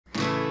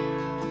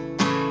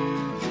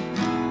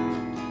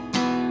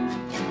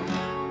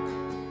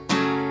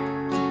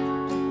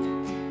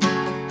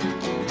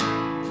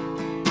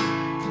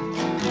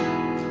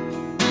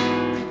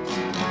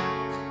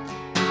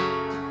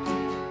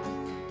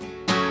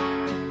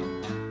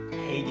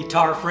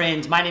guitar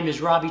friends. My name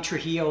is Robbie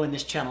Trujillo and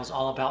this channel is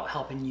all about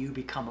helping you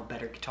become a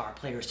better guitar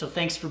player. So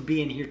thanks for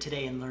being here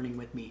today and learning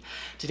with me.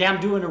 Today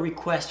I'm doing a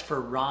request for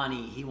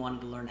Ronnie. He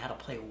wanted to learn how to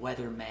play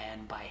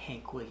Weatherman by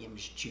Hank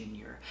Williams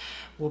Jr.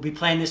 We'll be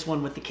playing this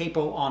one with the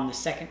capo on the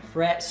 2nd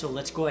fret, so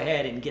let's go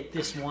ahead and get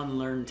this one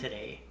learned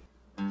today.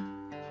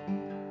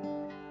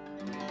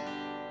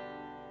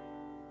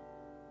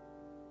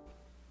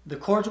 The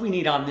chords we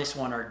need on this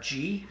one are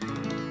G,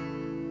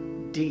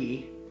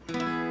 D.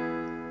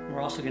 We're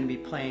also going to be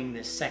playing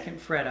the 2nd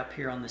fret up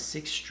here on the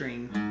 6th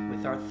string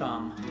with our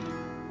thumb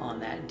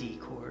on that D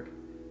chord.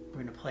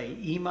 We're going to play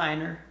E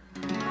minor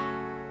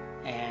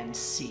and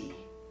C.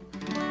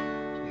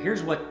 So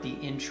here's what the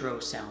intro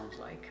sounds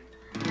like.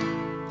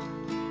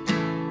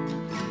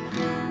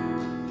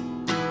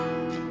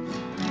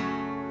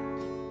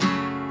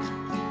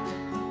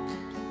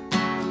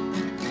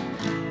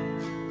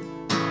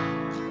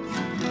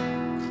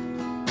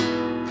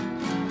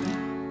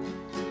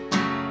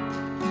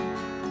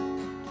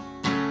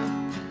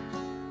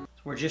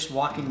 We're just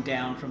walking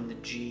down from the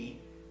G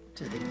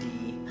to the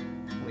D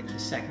with the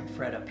 2nd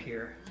fret up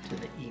here to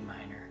the E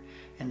minor.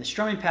 And the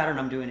strumming pattern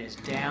I'm doing is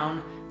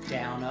down,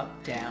 down,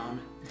 up,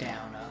 down,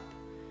 down, up.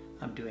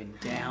 I'm doing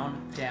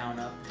down, down,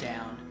 up,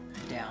 down,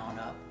 down,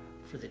 up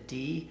for the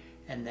D.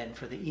 And then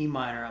for the E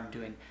minor, I'm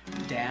doing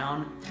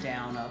down,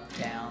 down, up,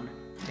 down,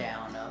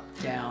 down, up,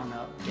 down,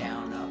 up,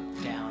 down,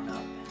 up, down,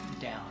 up,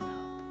 down, up.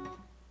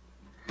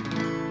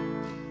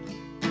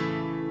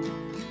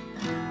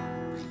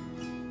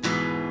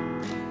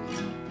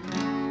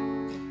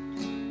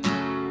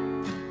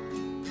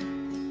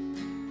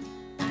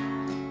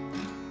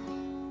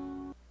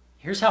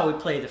 Here's how we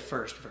play the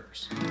first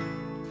verse.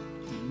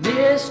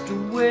 Mr.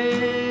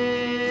 Weatherman,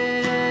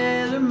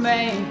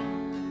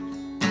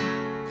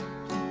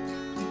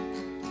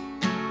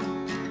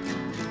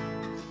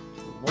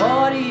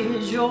 what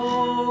is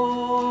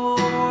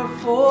your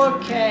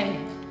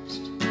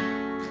forecast?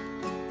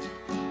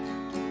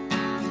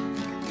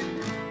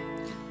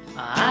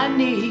 I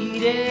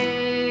need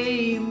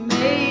a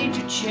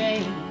major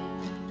change.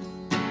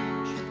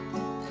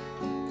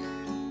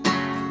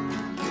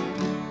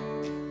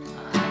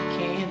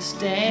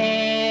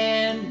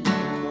 Stand no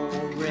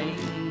more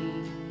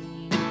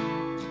rain.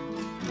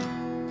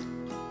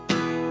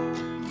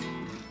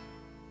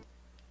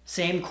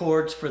 Same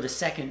chords for the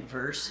 2nd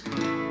verse.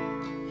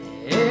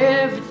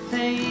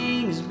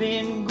 Everything's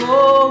been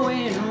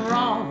going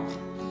wrong.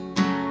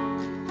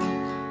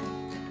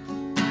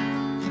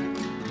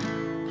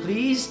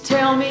 Please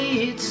tell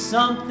me it's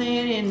something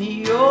in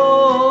the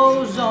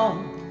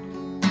ozone.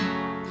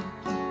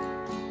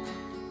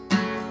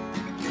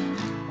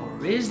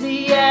 Or is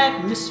the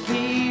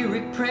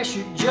atmospheric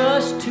pressure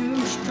just too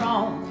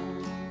strong?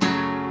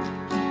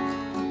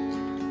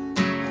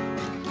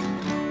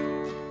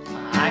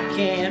 I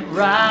can't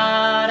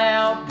ride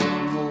out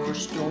one more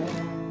storm.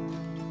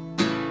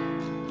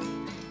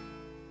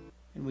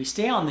 And we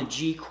stay on the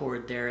G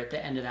chord there at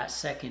the end of that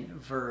 2nd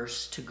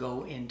verse to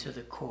go into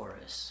the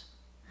chorus.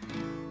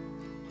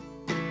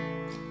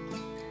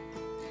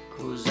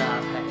 'Cause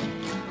I've had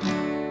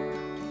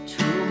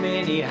too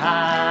many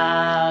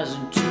highs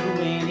and too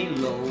many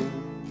lows.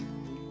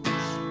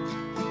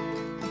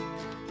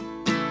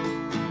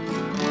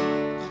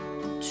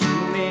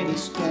 Too many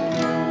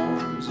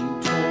storms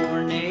and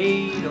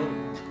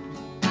tornadoes.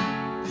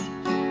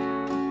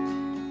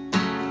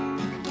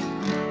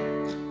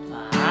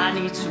 I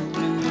need some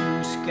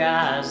blue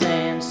skies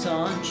and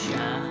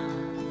sunshine.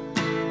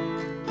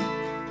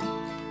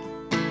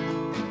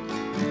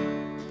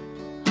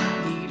 I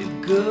need a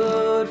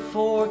good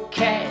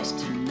forecast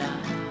tonight.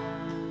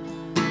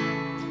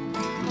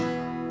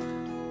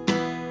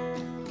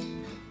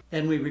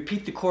 Then we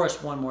repeat the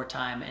chorus one more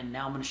time, and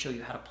now I'm going to show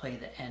you how to play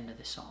the end of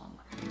the song.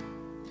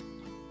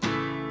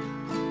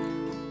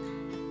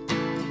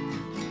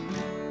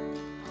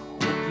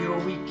 Hope your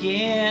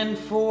weekend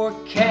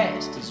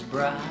forecast is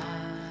bright.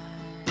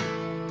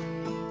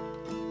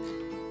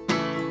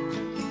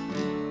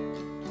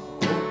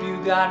 Hope you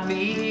got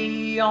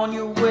me on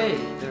your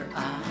weather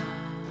eye.